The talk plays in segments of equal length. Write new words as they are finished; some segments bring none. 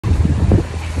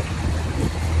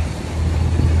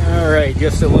Okay,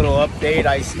 just a little update.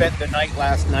 I spent the night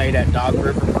last night at Dog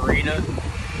River Marina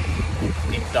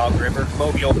in Dog River,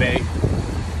 Mobile Bay.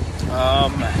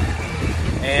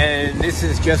 And this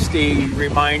is just a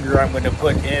reminder I'm going to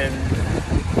put in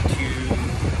to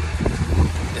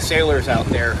the sailors out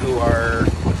there who are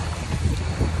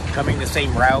coming the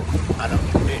same route. I don't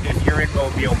know, if you're in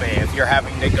Mobile Bay, if you're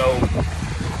having to go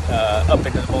up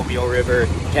into the Mobile River,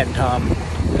 Ken Tom,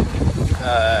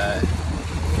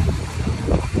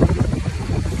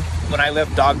 when I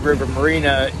left Dog River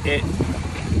Marina,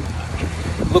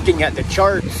 looking at the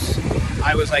charts,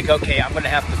 I was like, okay, I'm going to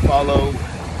have to follow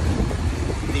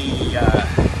the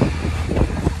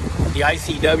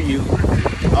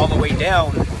ICW all the way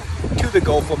down to the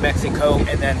Gulf of Mexico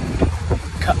and then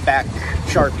cut back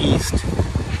sharp east.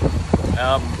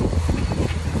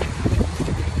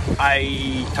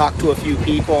 I talked to a few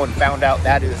people and found out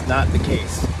that is not the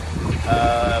case.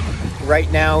 Right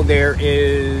now there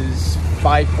is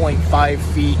 5.5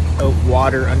 feet of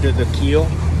water under the keel,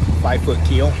 5-foot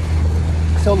keel.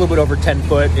 So a little bit over 10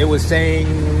 foot. It was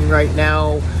saying right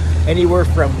now anywhere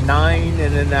from 9,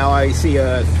 and then now I see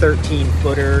a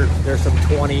 13-footer. There's some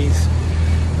 20s.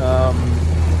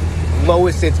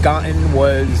 Lowest it's gotten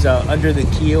was under the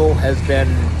keel has been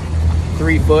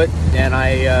 3 foot, and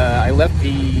I left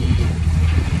the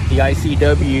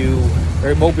ICW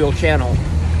or Mobile Channel.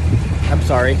 I'm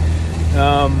sorry.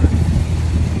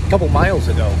 A couple miles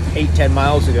ago, 8-10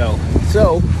 miles ago.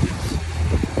 So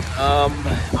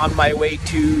on my way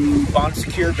to Bon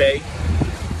Secure Bay,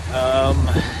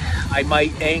 I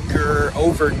might anchor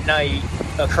overnight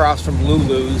across from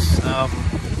Lulu's.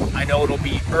 I know it'll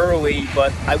be early,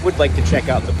 but I would like to check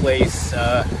out the place,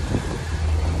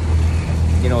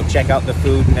 you know, check out the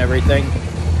food and everything.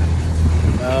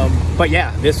 But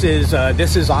yeah, this is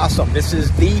awesome. This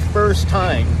is the first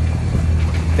time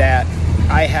that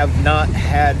I have not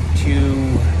had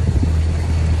to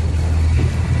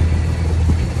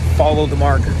follow the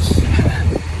markers.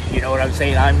 You know what I'm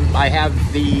saying? I have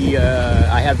the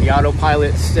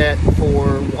autopilot set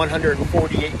for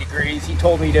 148 degrees. He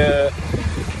told me to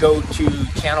go to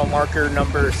channel marker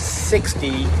number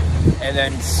 60 and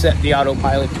then set the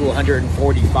autopilot to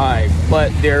 145.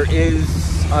 But there is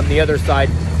on the other side,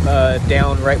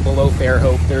 down right below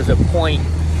Fairhope, there's a point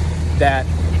that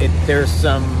there's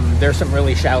some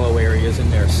really shallow areas in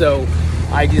there. So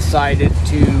I decided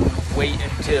to wait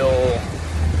until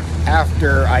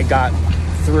after I got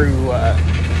through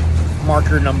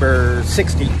marker number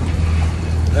 60.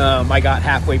 I got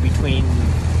halfway between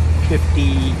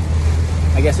 50,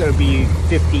 I guess it would be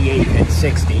 58 and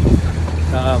 60.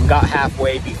 Got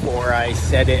halfway before I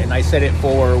set it, and I set it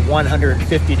for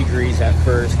 150 degrees at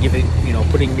first,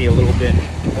 putting me a little bit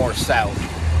more south.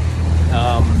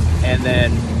 And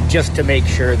then just to make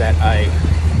sure that I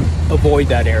avoid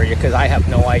that area, because I have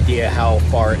no idea how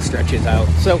far it stretches out.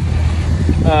 So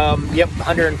yep,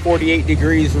 148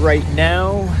 degrees right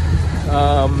now.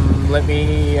 Let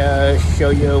me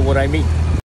show you what I mean.